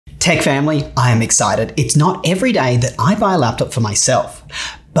Tech family, I am excited. It's not every day that I buy a laptop for myself.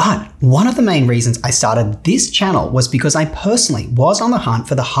 But one of the main reasons I started this channel was because I personally was on the hunt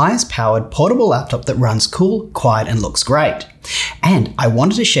for the highest powered portable laptop that runs cool, quiet, and looks great. And I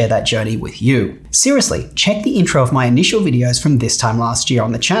wanted to share that journey with you. Seriously, check the intro of my initial videos from this time last year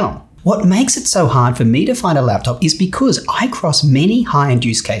on the channel. What makes it so hard for me to find a laptop is because I cross many high-end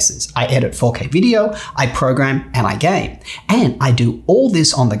use cases. I edit 4K video, I program, and I game. And I do all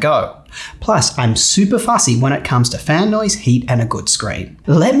this on the go. Plus, I'm super fussy when it comes to fan noise, heat, and a good screen.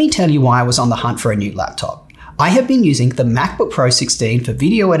 Let me tell you why I was on the hunt for a new laptop. I have been using the MacBook Pro 16 for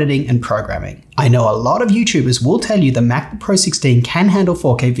video editing and programming. I know a lot of YouTubers will tell you the MacBook Pro 16 can handle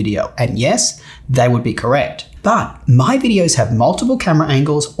 4K video, and yes, they would be correct. But my videos have multiple camera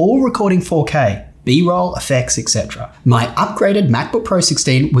angles, all recording 4K, B-roll, effects, etc. My upgraded MacBook Pro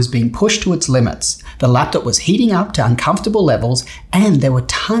 16 was being pushed to its limits. The laptop was heating up to uncomfortable levels, and there were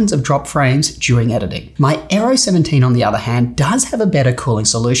tons of drop frames during editing. My Aero 17, on the other hand, does have a better cooling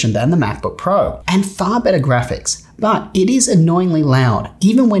solution than the MacBook Pro, and far better graphics. But it is annoyingly loud,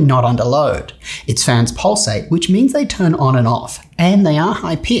 even when not under load. Its fans pulsate, which means they turn on and off, and they are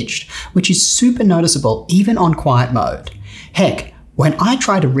high-pitched, which is super noticeable even on quiet mode. Heck, when I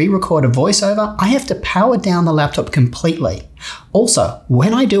try to re-record a voiceover, I have to power down the laptop completely. Also,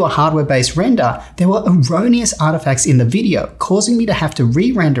 when I do a hardware-based render, there were erroneous artifacts in the video, causing me to have to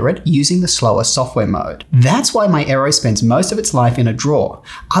re-render it using the slower software mode. That's why my Aero spends most of its life in a drawer,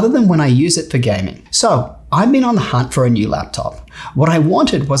 other than when I use it for gaming. So, I've been on the hunt for a new laptop. What I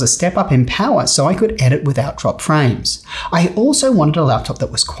wanted was a step up in power so I could edit without drop frames. I also wanted a laptop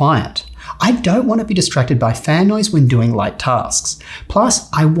that was quiet. I don't want to be distracted by fan noise when doing light tasks. Plus,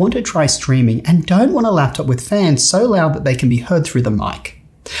 I want to try streaming and don't want a laptop with fans so loud that they can be heard through the mic.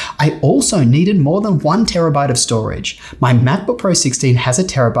 I also needed more than 1 terabyte of storage. My MacBook Pro 16 has a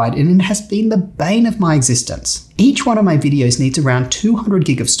terabyte and it has been the bane of my existence. Each one of my videos needs around 200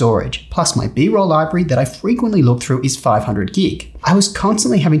 gig of storage, plus my B-roll library that I frequently look through is 500 gig. I was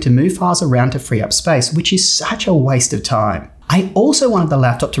constantly having to move files around to free up space, which is such a waste of time. I also wanted the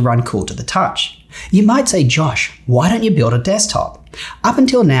laptop to run cool to the touch. You might say, Josh, why don't you build a desktop? Up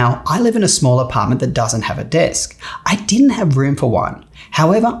until now, I live in a small apartment that doesn't have a desk. I didn't have room for one.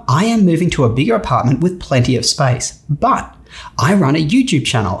 However, I am moving to a bigger apartment with plenty of space, but I run a YouTube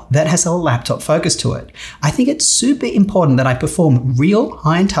channel that has a laptop focus to it. I think it's super important that I perform real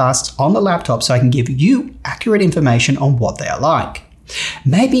high-end tasks on the laptop so I can give you accurate information on what they are like.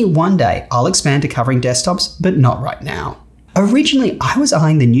 Maybe one day I'll expand to covering desktops, but not right now. Originally, I was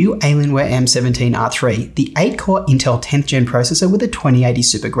eyeing the new Alienware M17R3, the 8-core Intel 10th gen processor with a 2080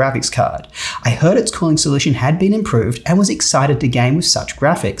 Super graphics card. I heard its cooling solution had been improved and was excited to game with such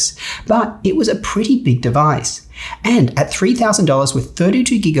graphics, but it was a pretty big device. And at $3,000 with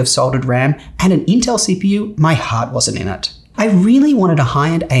 32 gig of soldered RAM and an Intel CPU, my heart wasn't in it. I really wanted a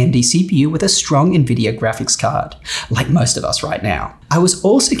high-end AMD CPU with a strong NVIDIA graphics card, like most of us right now. I was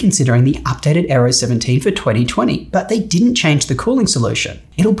also considering the updated Aero 17 for 2020, but they didn't change the cooling solution.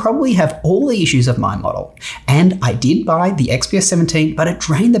 It'll probably have all the issues of my model. And I did buy the XPS 17, but it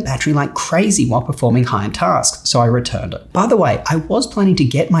drained the battery like crazy while performing high-end tasks, so I returned it. By the way, I was planning to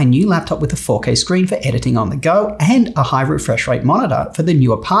get my new laptop with a 4K screen for editing on the go and a high refresh rate monitor for the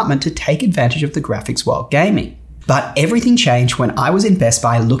new apartment to take advantage of the graphics while gaming. But everything changed when I was in Best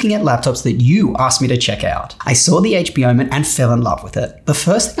Buy looking at laptops that you asked me to check out. I saw the HP Omen and fell in love with it. The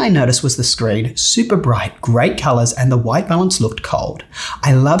first thing I noticed was the screen, super bright, great colors, and the white balance looked cold.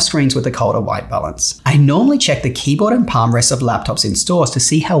 I love screens with a colder white balance. I normally check the keyboard and palm rests of laptops in stores to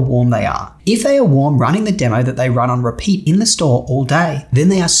see how warm they are. If they are warm running the demo that they run on repeat in the store all day, then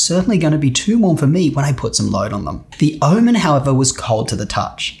they are certainly going to be too warm for me when I put some load on them. The Omen, however, was cold to the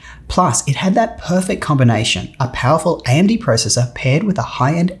touch. Plus, it had that perfect combination, a powerful AMD processor paired with a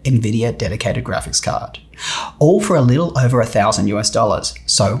high-end NVIDIA dedicated graphics card. All for a little over $1,000 US.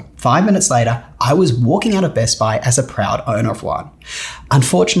 So 5 minutes later, I was walking out of Best Buy as a proud owner of one.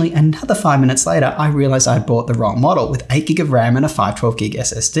 Unfortunately, another 5 minutes later, I realized I had bought the wrong model with 8 gig of RAM and a 512 gig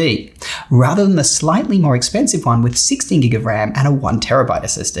SSD, rather than the slightly more expensive one with 16 gig of RAM and a 1 terabyte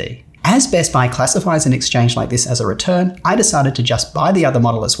SSD. As Best Buy classifies an exchange like this as a return, I decided to just buy the other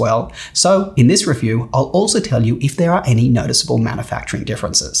model as well. So in this review, I'll also tell you if there are any noticeable manufacturing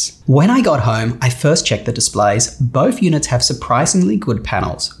differences. When I got home, I first checked the displays. Both units have surprisingly good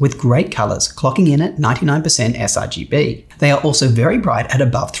panels with great colors, clocking in at 99% sRGB. They are also very bright at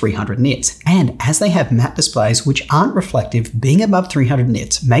above 300 nits, and as they have matte displays which aren't reflective, being above 300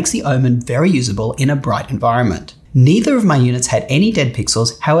 nits makes the Omen very usable in a bright environment. Neither of my units had any dead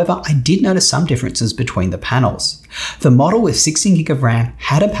pixels, however I did notice some differences between the panels. The model with 16GB of RAM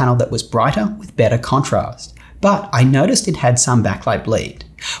had a panel that was brighter with better contrast, but I noticed it had some backlight bleed,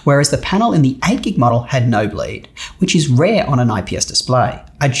 whereas the panel in the 8GB model had no bleed, which is rare on an IPS display.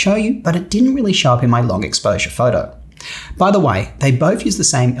 I'd show you, but it didn't really show up in my long exposure photo. By the way, they both use the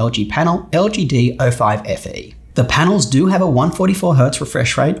same LG panel, LGD05FE. The panels do have a 144Hz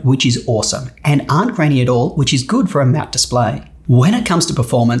refresh rate, which is awesome, and aren't grainy at all, which is good for a matte display. When it comes to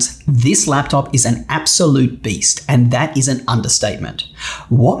performance, this laptop is an absolute beast, and that is an understatement.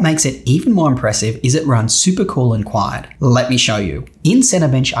 What makes it even more impressive is it runs super cool and quiet. Let me show you. In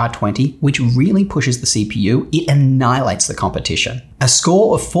Cinebench R20, which really pushes the CPU, it annihilates the competition. A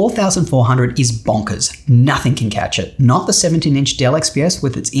score of 4,400 is bonkers. Nothing can catch it. Not the 17-inch Dell XPS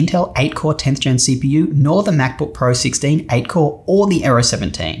with its Intel 8-core 10th gen CPU, nor the MacBook Pro 16 8-core or the Aero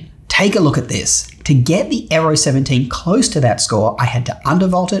 17. Take a look at this. To get the Aero 17 close to that score, I had to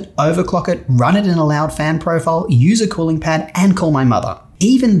undervolt it, overclock it, run it in a loud fan profile, use a cooling pad, and call my mother.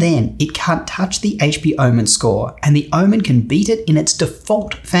 Even then, it can't touch the HP Omen score, and the Omen can beat it in its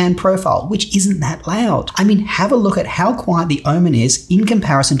default fan profile, which isn't that loud. I mean, have a look at how quiet the Omen is in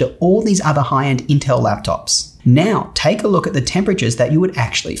comparison to all these other high-end Intel laptops. Now, take a look at the temperatures that you would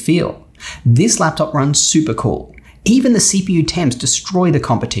actually feel. This laptop runs super cool. Even the CPU temps destroy the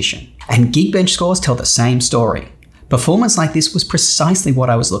competition, and Geekbench scores tell the same story. Performance like this was precisely what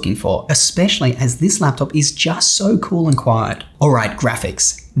I was looking for, especially as this laptop is just so cool and quiet. Alright,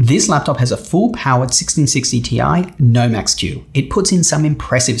 graphics. This laptop has a full-powered 1660 Ti, no Max-Q. It puts in some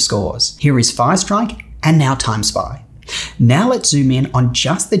impressive scores. Here is Firestrike, and now TimeSpy. Now let's zoom in on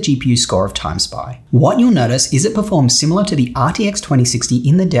just the GPU score of TimeSpy. What you'll notice is it performs similar to the RTX 2060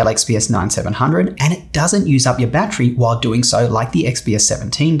 in the Dell XPS 9700, and it doesn't use up your battery while doing so like the XPS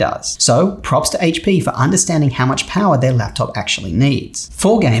 17 does. So props to HP for understanding how much power their laptop actually needs.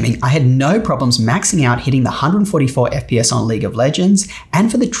 For gaming, I had no problems maxing out hitting the 144 FPS on League of Legends,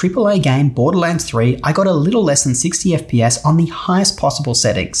 and for the AAA game Borderlands 3, I got a little less than 60 FPS on the highest possible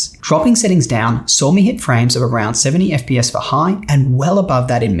settings. Dropping settings down saw me hit frames of around 70 FPS for high and well above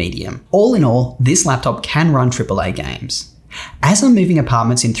that in medium. All in all, this laptop can run AAA games. As I'm moving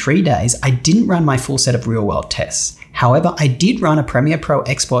apartments in 3 days, I didn't run my full set of real-world tests. However, I did run a Premiere Pro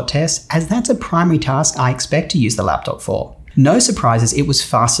export test, as that's a primary task I expect to use the laptop for. No surprises, it was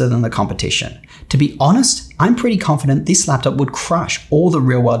faster than the competition. To be honest, I'm pretty confident this laptop would crush all the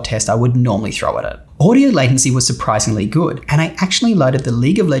real-world tests I would normally throw at it. Audio latency was surprisingly good, and I actually loaded the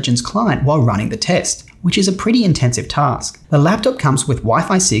League of Legends client while running the test, which is a pretty intensive task. The laptop comes with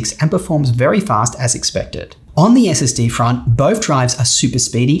Wi-Fi 6 and performs very fast as expected. On the SSD front, both drives are super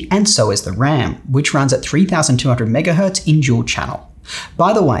speedy, and so is the RAM, which runs at 3200 MHz in dual channel.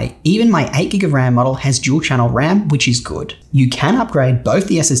 By the way, even my 8GB of RAM model has dual channel RAM, which is good. You can upgrade both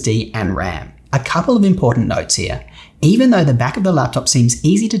the SSD and RAM. A couple of important notes here. Even though the back of the laptop seems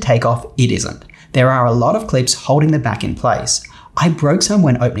easy to take off, it isn't. There are a lot of clips holding the back in place. I broke some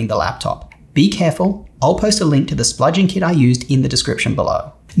when opening the laptop. Be careful. I'll post a link to the spludging kit I used in the description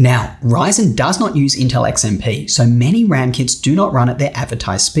below. Now, Ryzen does not use Intel XMP, so many RAM kits do not run at their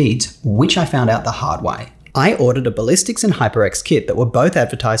advertised speeds, which I found out the hard way. I ordered a Ballistics and HyperX kit that were both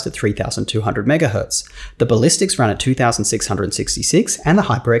advertised at 3200 MHz. The Ballistics ran at 2666 and the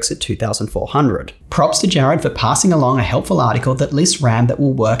HyperX at 2400. Props to Jared for passing along a helpful article that lists RAM that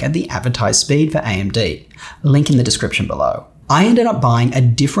will work at the advertised speed for AMD. Link in the description below. I ended up buying a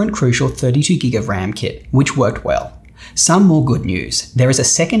different Crucial 32GB of RAM kit, which worked well. Some more good news. There is a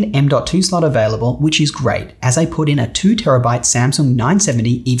second M.2 slot available, which is great, as I put in a 2TB Samsung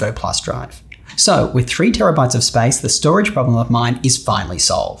 970 EVO Plus drive. So, with 3TB of space, the storage problem of mine is finally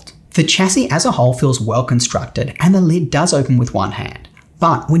solved. The chassis as a whole feels well constructed, and the lid does open with one hand.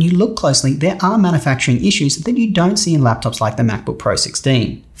 But when you look closely, there are manufacturing issues that you don't see in laptops like the MacBook Pro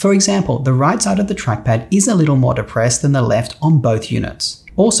 16. For example, the right side of the trackpad is a little more depressed than the left on both units.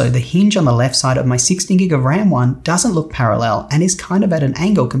 Also, the hinge on the left side of my 16GB of RAM one doesn't look parallel and is kind of at an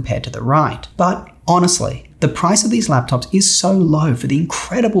angle compared to the right. But honestly, the price of these laptops is so low for the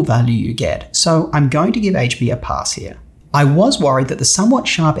incredible value you get, so I'm going to give HP a pass here. I was worried that the somewhat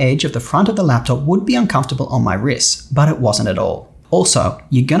sharp edge of the front of the laptop would be uncomfortable on my wrists, but it wasn't at all. Also,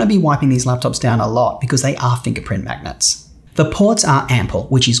 you're going to be wiping these laptops down a lot because they are fingerprint magnets. The ports are ample,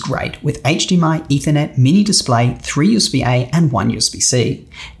 which is great, with HDMI, Ethernet, mini display, 3 USB-A and 1 USB-C.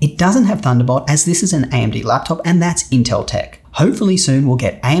 It doesn't have Thunderbolt as this is an AMD laptop and that's Intel tech. Hopefully soon we'll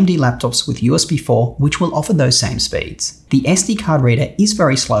get AMD laptops with USB 4 which will offer those same speeds. The SD card reader is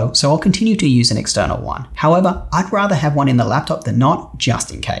very slow, so I'll continue to use an external one. However, I'd rather have one in the laptop than not,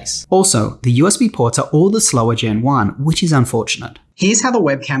 just in case. Also, the USB ports are all the slower Gen 1, which is unfortunate. Here's how the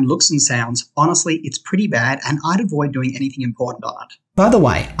webcam looks and sounds. Honestly, it's pretty bad and I'd avoid doing anything important on it. By the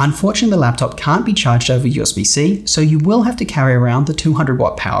way, unfortunately the laptop can't be charged over USB-C, so you will have to carry around the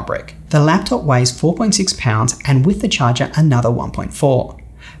 200-watt power brick. The laptop weighs 4.6 pounds and with the charger another 1.4.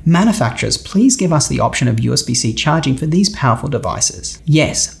 Manufacturers, please give us the option of USB-C charging for these powerful devices.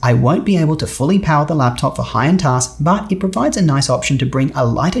 Yes, I won't be able to fully power the laptop for high-end tasks, but it provides a nice option to bring a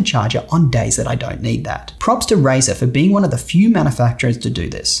lighter charger on days that I don't need that. Props to Razer for being one of the few manufacturers to do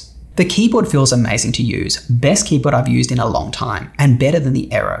this. The keyboard feels amazing to use, best keyboard I've used in a long time, and better than the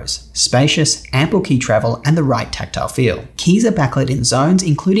Aeros. Spacious, ample key travel, and the right tactile feel. Keys are backlit in zones,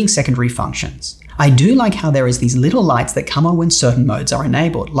 including secondary functions. I do like how there is these little lights that come on when certain modes are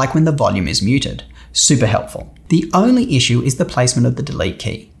enabled, like when the volume is muted. Super helpful. The only issue is the placement of the delete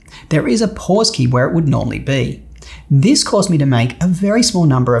key. There is a pause key where it would normally be. This caused me to make a very small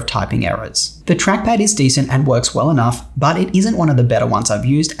number of typing errors. The trackpad is decent and works well enough, but it isn't one of the better ones I've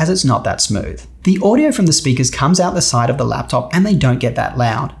used as it's not that smooth. The audio from the speakers comes out the side of the laptop and they don't get that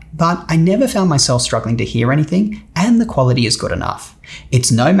loud, but I never found myself struggling to hear anything and the quality is good enough.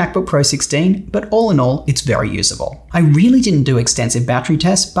 It's no MacBook Pro 16, but all in all, it's very usable. I really didn't do extensive battery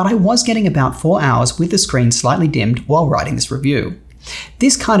tests, but I was getting about 4 hours with the screen slightly dimmed while writing this review.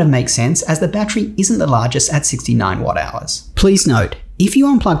 This kind of makes sense as the battery isn't the largest at 69 watt-hours. Please note, if you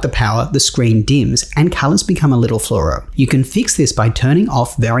unplug the power, the screen dims and colors become a little fluoro. You can fix this by turning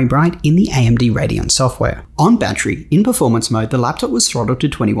off Very Bright in the AMD Radeon software. On battery, in performance mode, the laptop was throttled to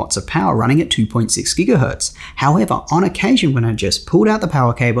 20 watts of power running at 2.6 GHz. However, on occasion when I just pulled out the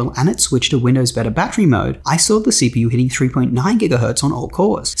power cable and it switched to Windows Better battery mode, I saw the CPU hitting 3.9 GHz on all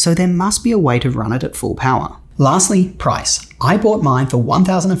cores, so there must be a way to run it at full power. Lastly, price. I bought mine for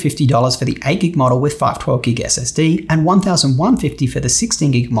 $1,050 for the 8GB model with 512GB SSD and $1,150 for the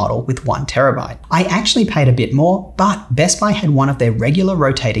 16GB model with 1TB. I actually paid a bit more, but Best Buy had one of their regular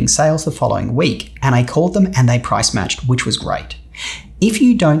rotating sales the following week, and I called them and they price matched, which was great. If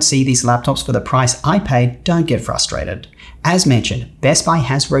you don't see these laptops for the price I paid, don't get frustrated. As mentioned, Best Buy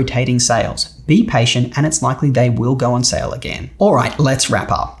has rotating sales. Be patient and it's likely they will go on sale again. Alright, let's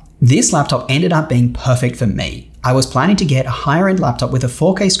wrap up. This laptop ended up being perfect for me. I was planning to get a higher end laptop with a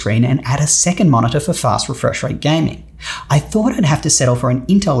 4K screen and add a second monitor for fast refresh rate gaming. I thought I'd have to settle for an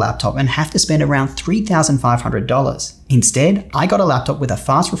Intel laptop and have to spend around $3,500. Instead, I got a laptop with a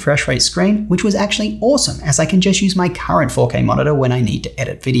fast refresh rate screen, which was actually awesome as I can just use my current 4K monitor when I need to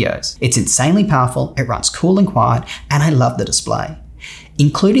edit videos. It's insanely powerful, it runs cool and quiet, and I love the display.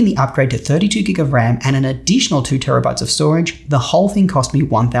 Including the upgrade to 32GB of RAM and an additional 2TB of storage, the whole thing cost me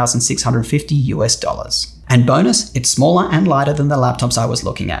 $1,650 US. And bonus, it's smaller and lighter than the laptops I was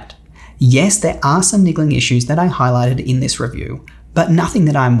looking at. Yes, there are some niggling issues that I highlighted in this review, but nothing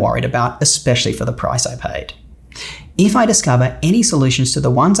that I'm worried about, especially for the price I paid. If I discover any solutions to the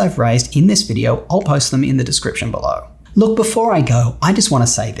ones I've raised in this video, I'll post them in the description below. Look, before I go, I just want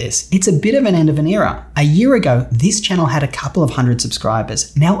to say this. It's a bit of an end of an era. A year ago, this channel had a couple of hundred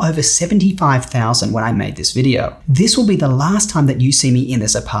subscribers, now over 75,000 when I made this video. This will be the last time that you see me in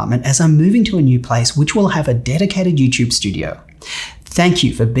this apartment as I'm moving to a new place which will have a dedicated YouTube studio. Thank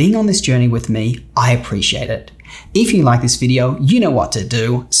you for being on this journey with me. I appreciate it. If you like this video, you know what to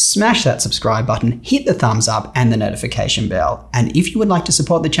do. Smash that subscribe button, hit the thumbs up and the notification bell. And if you would like to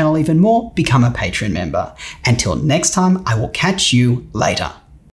support the channel even more, become a Patreon member. Until next time, I will catch you later.